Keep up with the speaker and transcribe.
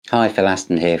Hi, Phil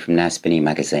Aston here from Now Spinning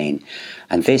magazine,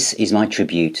 and this is my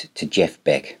tribute to Jeff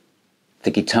Beck,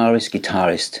 the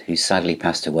guitarist who sadly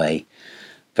passed away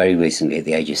very recently at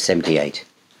the age of 78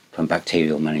 from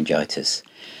bacterial meningitis.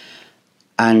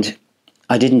 And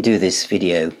I didn't do this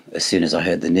video as soon as I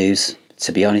heard the news.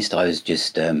 To be honest, I was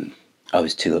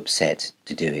too upset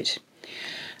to do it.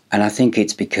 And I think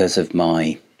it's because of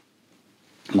my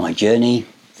journey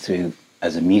through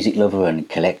as a music lover and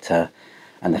collector,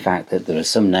 and the fact that there are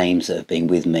some names that have been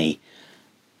with me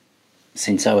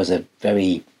since I was a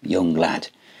very young lad.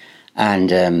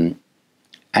 And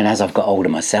as I've got older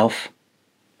myself,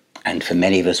 and for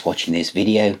many of us watching this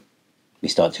video, we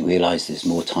start to realise there's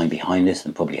more time behind us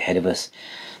than probably ahead of us.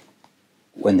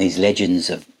 When these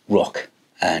legends of rock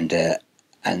and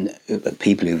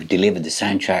people who've delivered the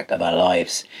soundtrack of our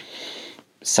lives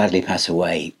sadly pass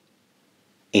away,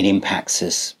 it impacts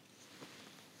us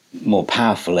more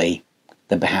powerfully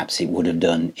than perhaps it would have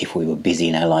done if we were busy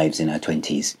in our lives in our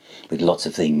 20s with lots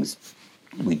of things,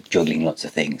 with juggling lots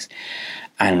of things.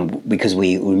 And because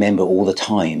we remember all the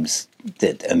times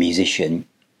that a musician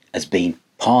has been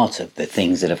part of the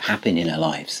things that have happened in our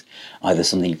lives, either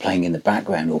something playing in the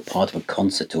background or part of a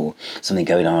concert or something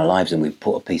going on in our lives, and we've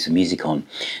put a piece of music on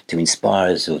to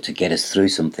inspire us or to get us through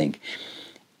something.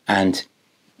 And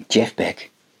Jeff Beck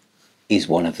is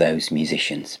one of those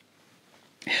musicians.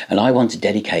 And I want to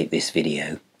dedicate this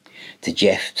video to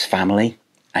Jeff's family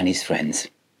and his friends,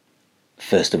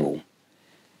 first of all.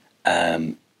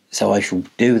 So I shall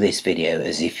do this video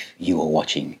as if you are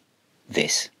watching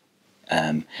this,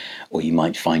 or you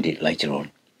might find it later on.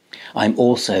 I'm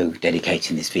also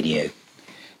dedicating this video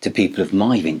to people of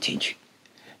my vintage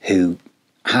who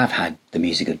have had the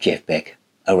music of Jeff Beck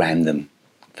around them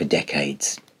for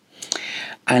decades,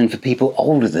 and for people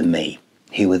older than me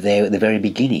who were there at the very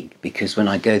beginning, because when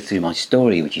I go through my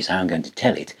story, which is how I'm going to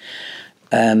tell it,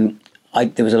 there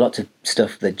was a lot of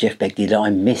stuff that Jeff Beck did that I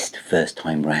missed first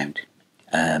time round,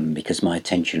 because my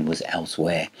attention was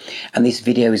elsewhere. And this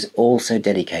video is also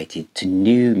dedicated to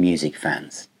new music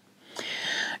fans,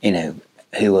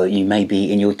 you may be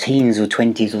in your teens or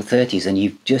 20s or 30s, and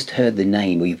you've just heard the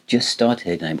name, or you've just started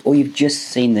hearing the name, or you've just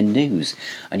seen the news,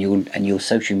 and your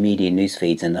social media news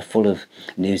feeds and are full of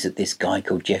news that this guy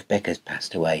called Jeff Beck has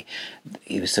passed away.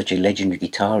 He was such a legendary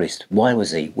guitarist. Why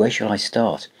was he? Where shall I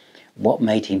start? What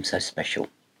made him so special?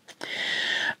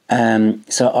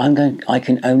 So I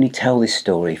can only tell this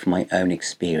story from my own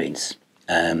experience.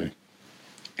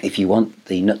 If you want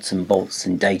the nuts and bolts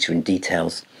and data and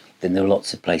details, then there are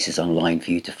lots of places online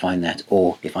for you to find that.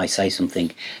 Or if I say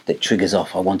something that triggers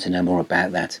off, I want to know more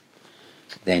about that,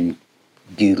 then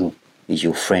Google is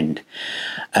your friend.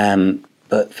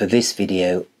 But for this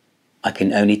video, I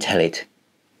can only tell it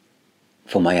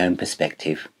from my own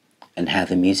perspective, and how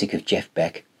the music of Jeff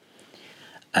Beck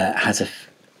has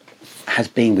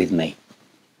been with me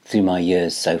through my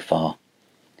years so far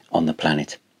on the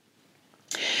planet.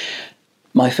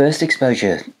 My first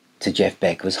exposure to Jeff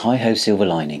Beck was Hi Ho Silver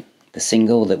Lining, the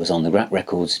single that was on the rap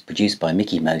records produced by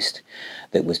Mickey Most,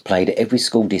 that was played at every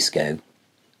school disco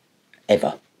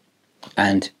ever.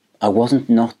 And I was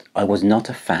not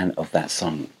a fan of that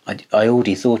song. I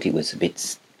already thought it was a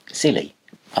bit silly.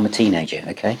 I'm a teenager,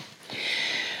 okay?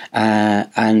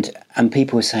 And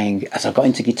people were saying, as I got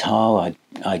into guitar,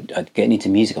 I'd get into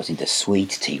music. I was into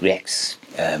Sweet, T-Rex,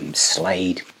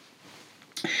 Slade.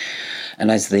 And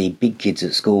as the big kids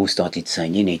at school started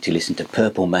saying, you need to listen to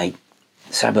Purple, mate,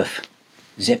 Sabbath,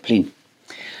 Zeppelin,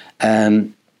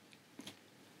 I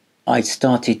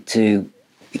started to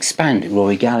expand.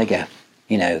 Rory Gallagher,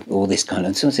 all this kind of.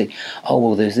 And someone said, oh,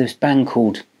 well, there's this band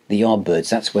called the Yardbirds.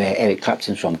 That's where Eric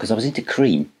Clapton's from, because I was into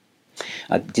Cream.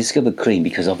 I discovered Cream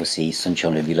because obviously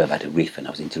Sunshine of Your Love had a riff, and I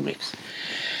was into riffs.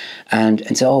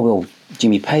 And so, oh, well,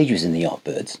 Jimmy Page was in the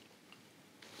Yardbirds.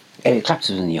 Eric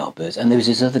Clapton was in the Yardbirds, and there was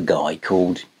this other guy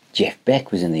called Jeff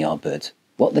Beck was in the Yardbirds.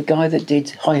 What, the guy that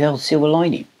did Hi Ho Silver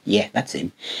Lining? Yeah, that's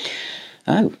him.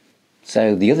 Oh,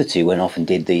 so the other two went off and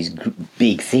did these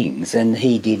big things, and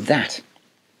he did that.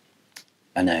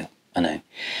 I know.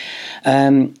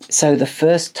 So the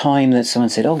first time that someone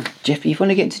said, oh, Jeff, you want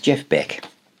to get into Jeff Beck,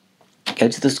 go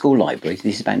to the school library.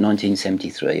 This is about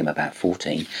 1973. I'm about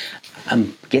 14.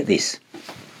 Get this.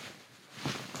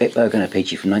 Beck Bogan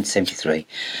Arpeggio from 1973.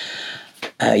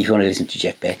 If you want to listen to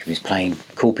Jeff Beck, who's playing,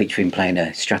 cool picture of him playing a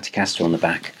Stratocaster on the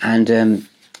back. And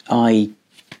I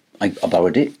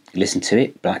borrowed it, listened to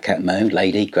it, Black Cat Moan,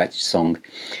 Lady, great song.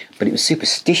 But it was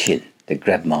Superstition that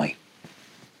grabbed my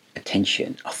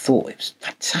attention. I thought it was a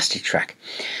fantastic track.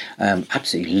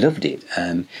 Absolutely loved it.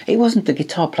 It wasn't, the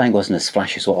guitar playing wasn't as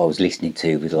flash as what I was listening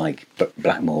to with like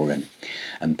Blackmore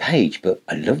and Page, but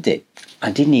I loved it.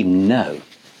 I didn't even know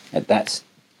at that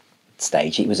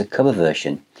stage it was a cover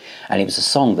version, and it was a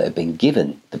song that had been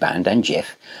given the band and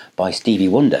Jeff by Stevie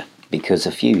Wonder, because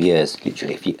a few years,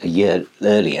 literally a year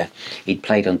earlier, he'd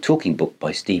played on Talking Book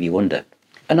by Stevie Wonder,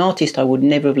 an artist I would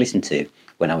never have listened to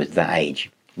when I was that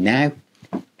age. Now,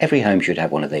 every home should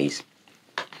have one of these.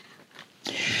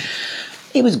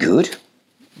 It was good,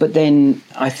 but then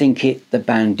I think the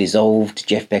band dissolved.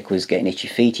 Jeff Beck was getting itchy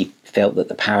feet. He felt that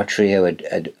the power trio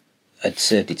had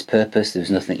served its purpose. There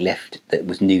was nothing left that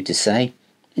was new to say.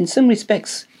 In some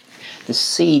respects, the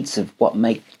seeds of what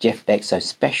make Jeff Beck so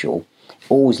special,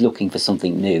 always looking for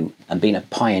something new and being a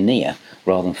pioneer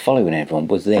rather than following everyone,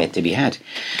 was there to be had.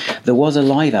 There was a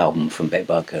live album from Beck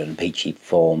Barker and Peachy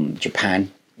from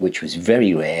Japan, which was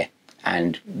very rare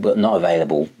but not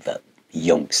available for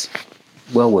yonks.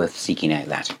 Well worth seeking out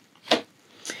that.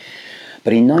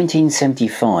 But in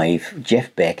 1975,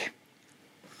 Jeff Beck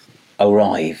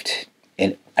arrived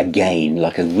again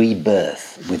like a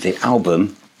rebirth with the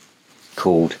album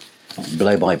called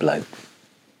Blow by Blow.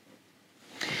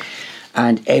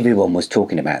 And everyone was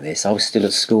talking about this. I was still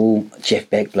at school, Jeff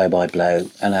Beck, Blow by Blow,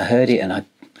 and I heard it and I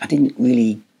didn't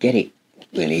really get it,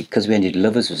 really, because We Ended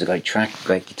Lovers was a great track,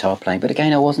 great guitar playing. But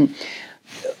again, I wasn't,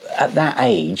 at that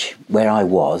age where I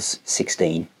was,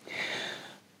 16,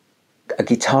 a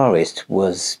guitarist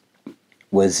was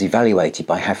evaluated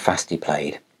by how fast he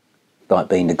played, like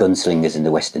being the gunslingers in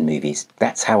the Western movies.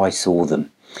 That's how I saw them.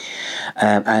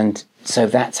 And so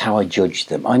that's how I judged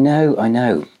them. I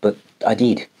know, but I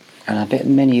did. And I bet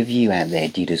many of you out there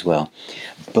did as well.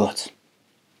 But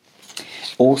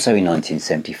also in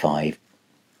 1975,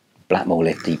 Blackmore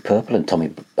left Deep Purple and Tommy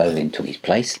Bolin took his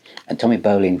place. And Tommy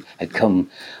Bolin had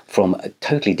come from a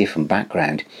totally different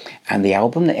background. And the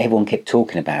album that everyone kept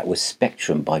talking about was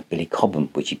Spectrum by Billy Cobham,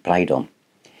 which he played on.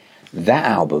 That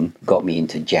album got me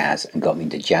into jazz and got me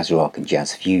into jazz rock and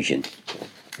jazz fusion.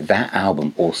 That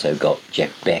album also got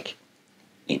Jeff Beck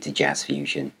into jazz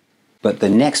fusion. But the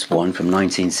next one from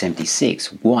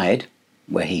 1976, Wired,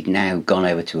 where he'd now gone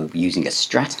over to using a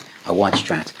Strat, a white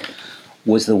Strat,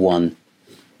 was the one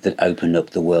that opened up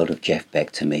the world of Jeff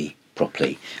Beck to me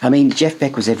properly. I mean, Jeff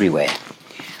Beck was everywhere.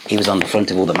 He was on the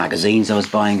front of all the magazines I was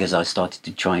buying as I started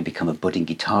to try and become a budding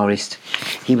guitarist.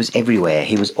 He was everywhere.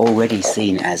 He was already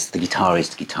seen as the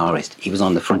guitarist. He was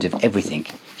on the front of everything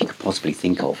you could possibly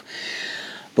think of.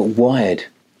 But Wired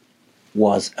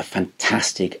was a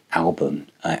fantastic album.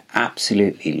 I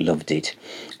absolutely loved it.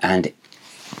 And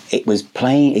it was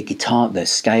playing a guitar,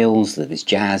 there's scales, there was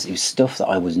jazz, it was stuff that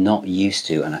I was not used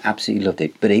to, and I absolutely loved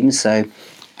it. But even so,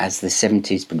 as the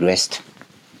 70s progressed,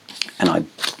 and I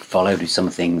followed with some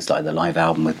things like the live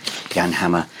album with Jan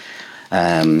Hammer,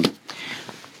 I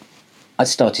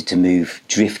started to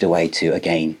drift away to,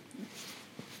 again,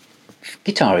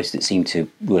 guitarists that seemed to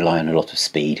rely on a lot of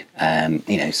speed,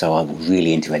 so I was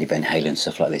really into Eddie Van Halen and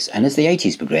stuff like this. And as the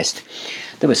 80s progressed,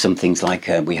 there were some things like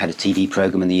we had a TV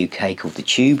programme in the UK called The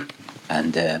Tube,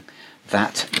 and the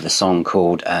song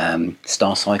called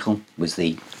Star Cycle was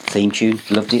the theme tune.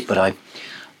 Loved it, but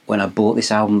when I bought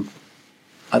this album,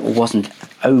 I wasn't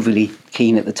overly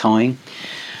keen at the time.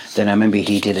 Then I remember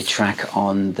he did a track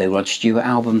on the Rod Stewart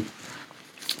album,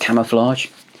 Camouflage.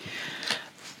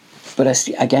 But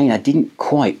again, I didn't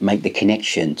quite make the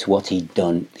connection to what he'd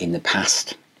done in the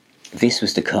past. This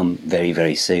was to come very,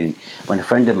 very soon. When a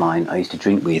friend of mine I used to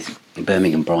drink with in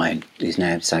Birmingham, Brian, who's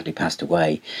now sadly passed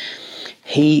away,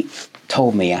 he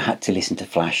told me I had to listen to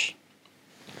Flash.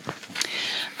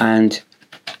 And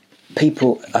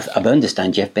people, I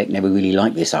understand Jeff Beck never really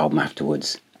liked this album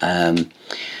afterwards. And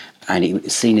it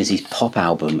was seen as his pop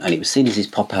album, and it was seen as his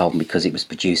pop album because it was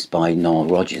produced by Nile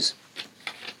Rodgers.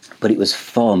 But it was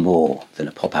far more than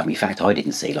a pop album. In fact, I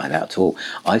didn't see it like that at all.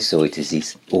 I saw it as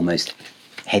this almost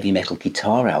heavy metal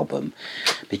guitar album,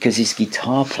 because his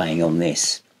guitar playing on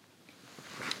this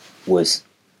was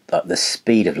like the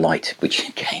speed of light, which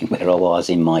again, where I was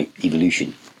in my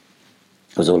evolution,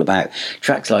 was all about.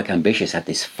 Tracks like Ambitious had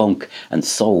this funk and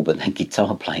soul, but then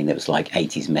guitar playing that was like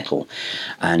 80s metal.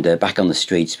 And Back on the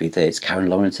Streets with it's Karen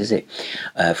Lawrence, is it?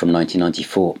 From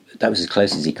 1994. That was as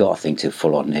close as he got, I think, to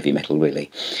full-on heavy metal, really.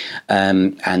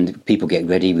 And People Get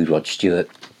Ready with Rod Stewart.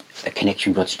 A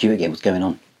connection with Rod Stewart again, what's going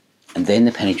on? And then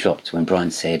the penny dropped when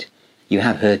Brian said, "You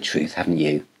have heard Truth, haven't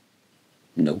you?"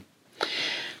 No.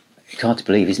 It's hard to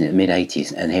believe, isn't it?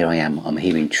 Mid-80s, and here I am. I'm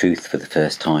hearing Truth for the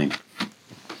first time.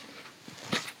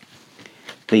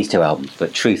 These two albums,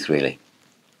 but Truth, really.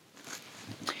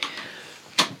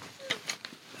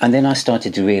 And then I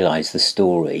started to realise the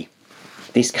story.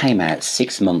 This came out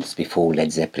 6 months before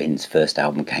Led Zeppelin's first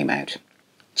album came out.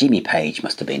 Jimmy Page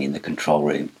must have been in the control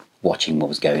room watching what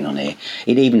was going on here.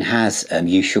 It even has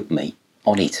You Shook Me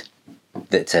on it,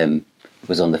 that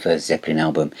was on the first Zeppelin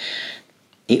album.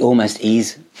 It almost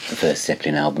is the first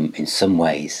Zeppelin album in some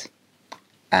ways.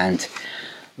 And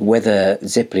whether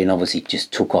Zeppelin obviously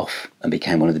just took off and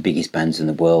became one of the biggest bands in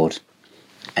the world,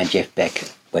 and Jeff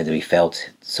Beck, whether he felt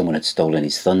someone had stolen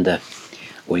his thunder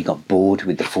or he got bored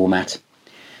with the format,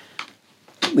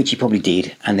 which he probably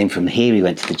did. And then from here he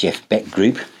went to the Jeff Beck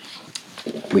Group,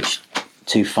 which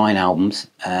 2 fine albums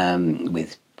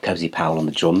with Cozy Powell on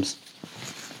the drums.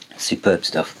 Superb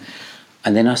stuff.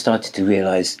 And then I started to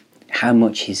realise how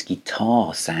much his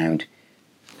guitar sound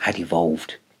had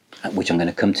evolved, which I'm going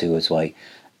to come to as well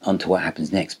onto what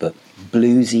happens next. But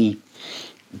bluesy,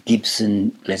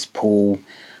 Gibson, Les Paul,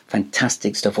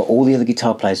 fantastic stuff. What all the other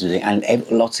guitar players were doing, and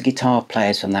lots of guitar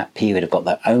players from that period have got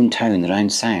their own tone, their own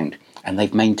sound, and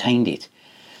they've maintained it.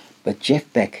 But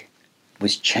Jeff Beck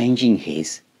was changing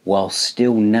his while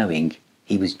still knowing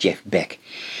he was Jeff Beck.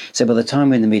 So by the time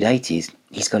we're in the mid-80s,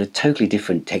 he's got a totally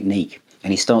different technique,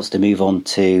 and he starts to move on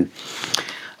to,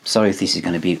 sorry if this is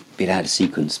going to be a bit out of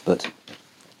sequence, but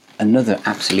another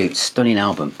absolute stunning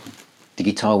album,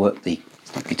 Guitar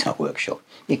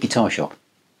Shop,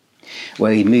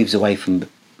 where he moves away from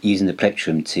using the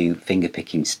plectrum to finger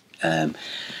picking.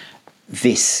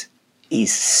 This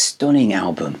is stunning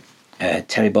album.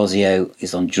 Terry Bozzio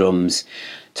is on drums,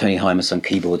 Tony Hymas on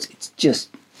keyboards. It's just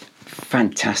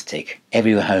fantastic.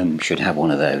 Every home should have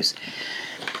one of those.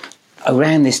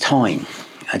 Around this time,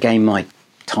 again, my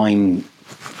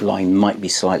timeline might be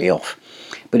slightly off,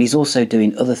 but he's also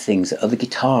doing other things that other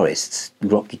guitarists,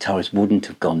 rock guitarists, wouldn't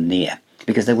have gone near,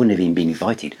 because they wouldn't have even been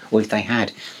invited, or if they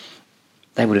had,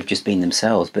 they would have just been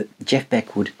themselves. But Jeff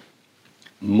Beck would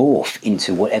morph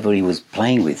into whatever he was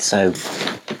playing with. So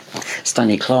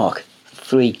Stanley Clarke,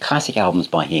 3 classic albums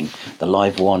by him. The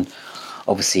live one,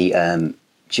 obviously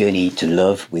Journey to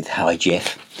Love with Hi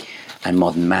Jeff, and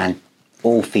Modern Man,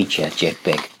 all feature Jeff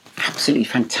Beck. Absolutely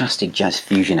fantastic jazz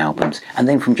fusion albums. And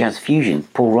then from jazz fusion,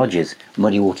 Paul Rodgers,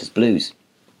 Muddy Waters Blues.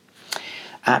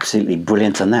 Absolutely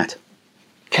brilliant on that.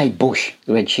 Kate Bush,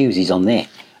 The Red Shoes, is on there.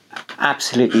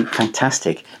 Absolutely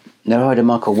fantastic. Narada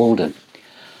Michael Walden,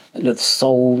 the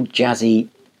soul, jazzy,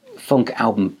 funk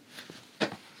album.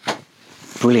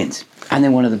 Brilliant. And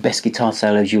then one of the best guitar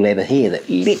solos you'll ever hear, that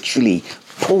literally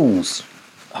pulls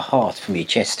a heart from your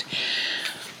chest.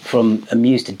 From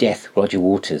Amused to Death, Roger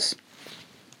Waters.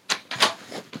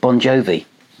 Bon Jovi,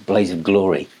 Blaze of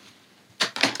Glory.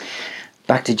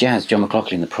 Back to jazz, John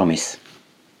McLaughlin, The Promise.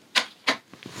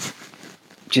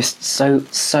 Just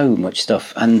so much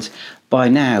stuff. And by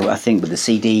now, I think with the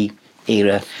CD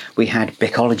era, we had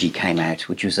Beckology came out,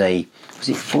 which was it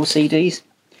 4 CDs?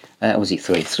 Or was it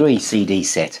 3? 3 CD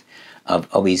set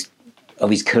of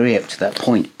his career up to that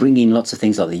point, bringing lots of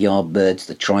things like the Yardbirds,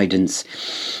 the Tridents,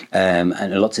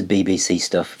 and lots of BBC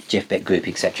stuff, Jeff Beck Group,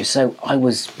 etc. So I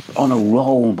was on a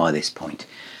roll by this point.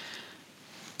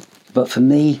 But for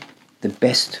me, the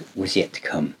best was yet to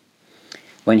come,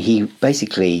 when he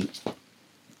basically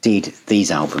did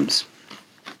these albums.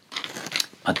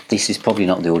 This is probably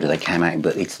not the order they came out in,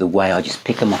 but it's the way I just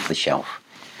pick them off the shelf.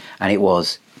 And it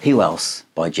was Who Else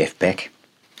by Jeff Beck,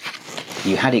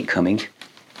 You Had It Coming,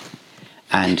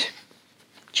 and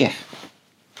Jeff.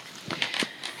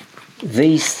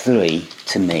 These 3,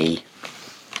 to me,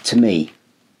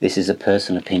 this is a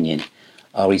personal opinion,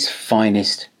 are his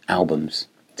finest albums.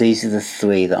 These are the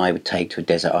 3 that I would take to a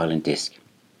desert island disc.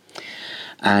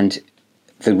 And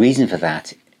the reason for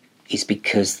that is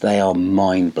because they are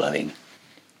mind-blowing.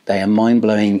 They are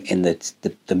mind-blowing in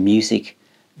the music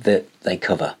that they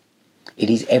cover. It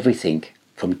is everything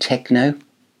from techno,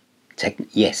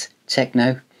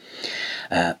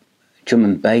 drum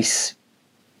and bass,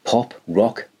 pop,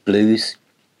 rock, blues,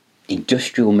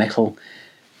 industrial metal,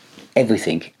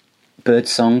 everything.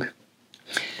 Birdsong.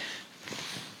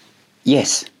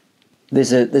 Yes,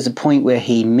 there's a point where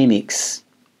he mimics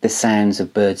the sounds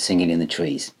of birds singing in the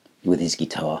trees with his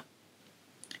guitar.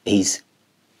 His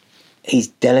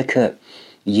delicate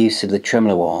use of the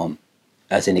tremolo arm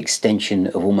as an extension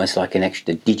of almost like an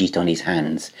extra digit on his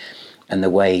hands, and the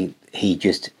way he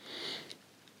just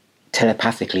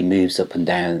telepathically moves up and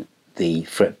down the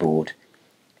fretboard,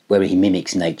 where he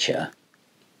mimics nature.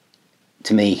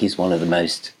 To me, he's one of the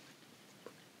most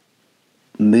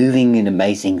moving and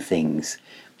amazing things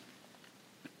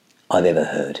I've ever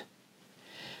heard.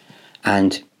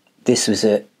 And this was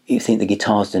you think the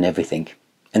guitar's done everything.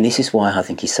 And this is why I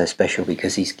think he's so special,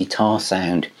 because his guitar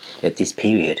sound at this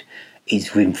period is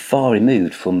far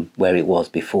removed from where it was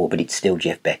before, but it's still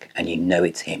Jeff Beck, and you know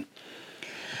it's him.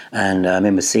 And I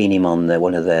remember seeing him on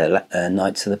one of the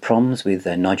nights of the proms with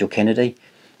Nigel Kennedy,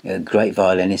 a great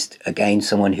violinist, again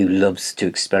someone who loves to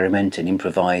experiment and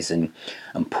improvise and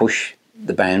push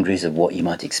the boundaries of what you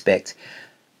might expect.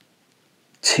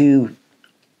 Two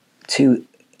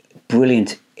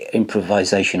brilliant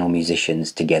improvisational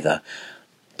musicians together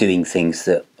doing things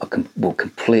that were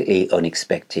completely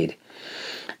unexpected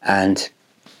and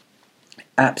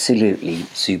absolutely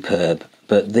superb.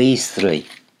 But these three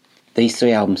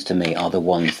albums to me are the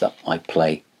ones that I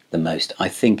play the most. I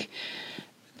think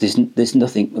there's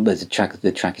nothing. There's the track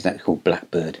is actually called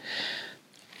Blackbird,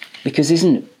 because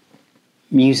isn't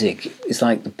music? It's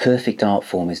like the perfect art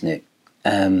form, isn't it?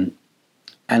 And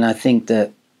I think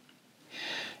that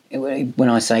when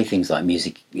I say things like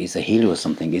music is a healer or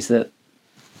something, is that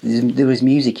there was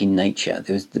music in nature.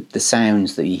 There was the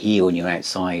sounds that you hear when you're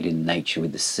outside in nature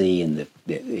with the sea and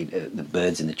the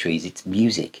birds in the trees. It's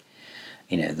music.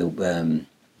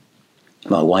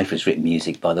 My wife has written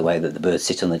music by the way that the birds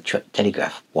sit on the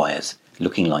telegraph wires,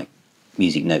 looking like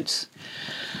music notes.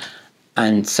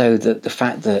 And so the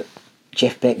fact that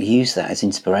Jeff Beck used that as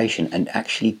inspiration and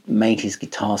actually made his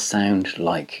guitar sound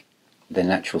like the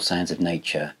natural sounds of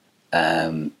nature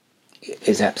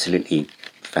is absolutely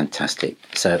fantastic.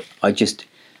 So I just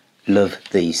love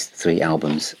these three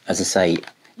albums. As I say,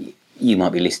 you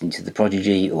might be listening to The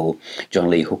Prodigy or John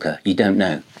Lee Hooker. You don't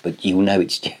know, but you will know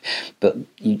it's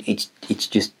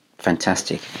just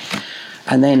fantastic.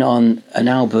 And then on an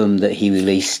album that he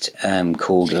released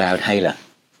called Loud Hailer,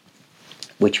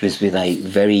 which was with a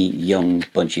very young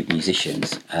bunch of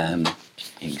musicians.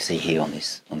 You can see here on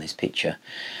this picture.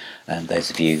 Those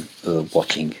of you who are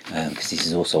watching, because this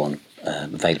is also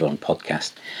available on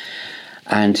podcast.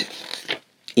 And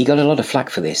he got a lot of flack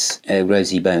for this.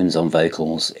 Rosie Bones on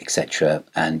vocals, etc.,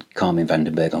 and Carmen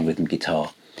Vandenberg on rhythm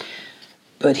guitar.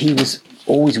 But he was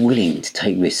always willing to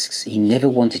take risks. He never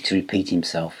wanted to repeat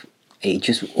himself. He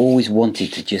just always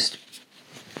wanted to just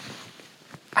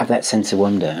have that sense of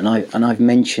wonder. And I've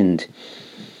mentioned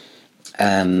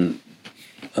in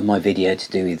my video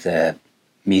to do with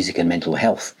music and mental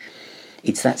health.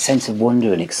 It's that sense of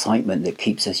wonder and excitement that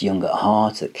keeps us young at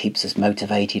heart, that keeps us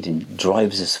motivated and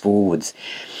drives us forwards.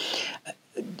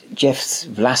 Jeff's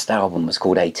last album was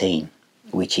called 18,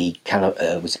 which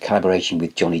was a collaboration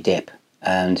with Johnny Depp.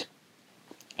 And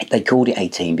they called it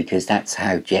 18 because that's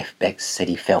how Jeff Beck said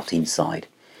he felt inside.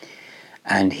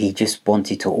 And he just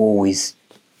wanted to always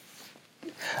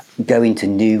go into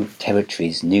new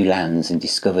territories, new lands, and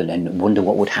discover and wonder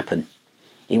what would happen.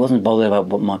 He wasn't bothered about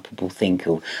what my people think,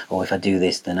 or if I do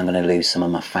this, then I'm going to lose some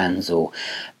of my fans, or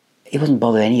he wasn't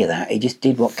bothered any of that. He just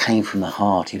did what came from the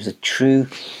heart. He was a true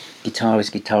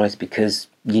guitarist because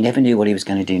you never knew what he was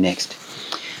going to do next.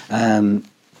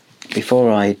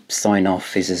 Before I sign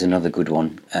off, this is another good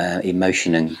one,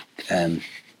 Emotion and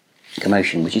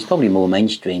Commotion, which is probably more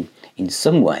mainstream in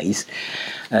some ways,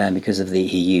 because of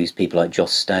he used people like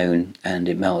Joss Stone and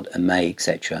Imelda and May,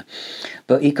 etc.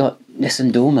 But he got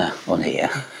Nessun Dorma on here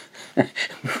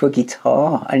for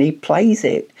guitar, and he plays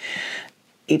it.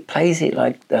 He plays it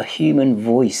like the human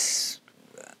voice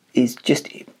is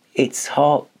it's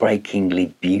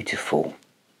heartbreakingly beautiful.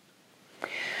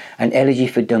 An Elegy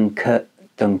for Dunkirk.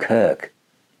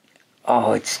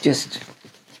 Oh, it's just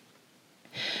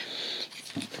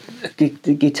the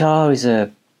guitar is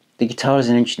an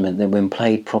instrument that, when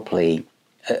played properly,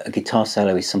 a guitar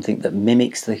solo is something that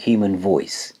mimics the human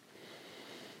voice,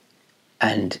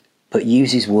 but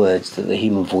uses words that the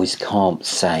human voice can't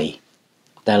say.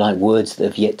 They're like words that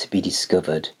have yet to be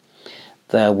discovered.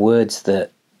 They're words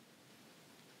that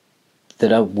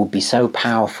would be so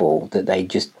powerful that they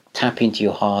just tap into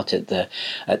your heart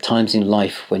at times in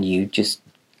life when you just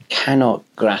cannot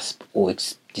grasp or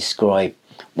describe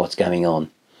what's going on.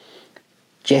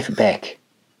 Jeff Beck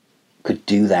could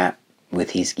do that with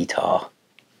his guitar.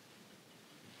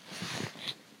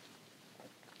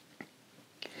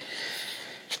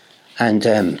 And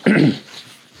and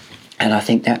I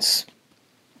think that's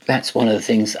one of the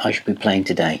things I should be playing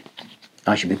today.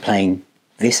 I should be playing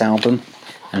this album,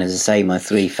 and as I say, my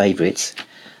three favourites,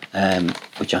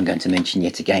 which I'm going to mention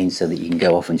yet again so that you can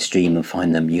go off and stream and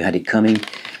find them. You Had It Coming,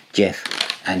 Jeff,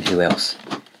 and who else?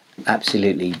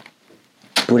 Absolutely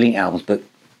brilliant albums, but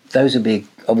those are big.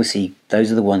 Obviously,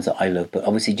 those are the ones that I love, but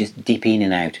obviously just dip in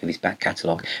and out of his back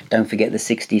catalogue. Don't forget the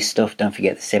 60s stuff, don't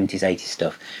forget the 70s, 80s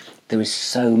stuff. There is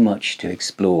so much to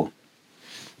explore.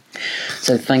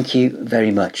 So thank you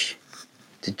very much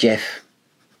to Jeff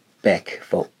Beck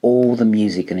for all the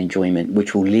music and enjoyment,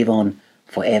 which will live on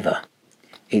forever.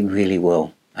 It really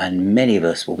will. and many of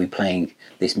us will be playing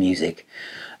this music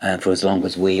for as long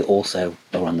as we also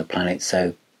are on the planet.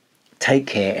 So take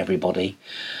care, everybody,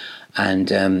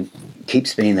 and keep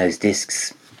spinning those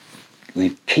discs.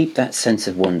 We keep that sense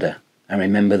of wonder, and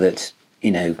remember that,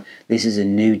 you know, this is a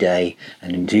new day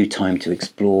and a new time to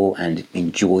explore and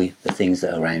enjoy the things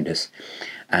that are around us.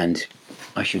 And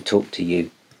I shall talk to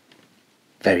you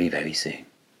very, very soon.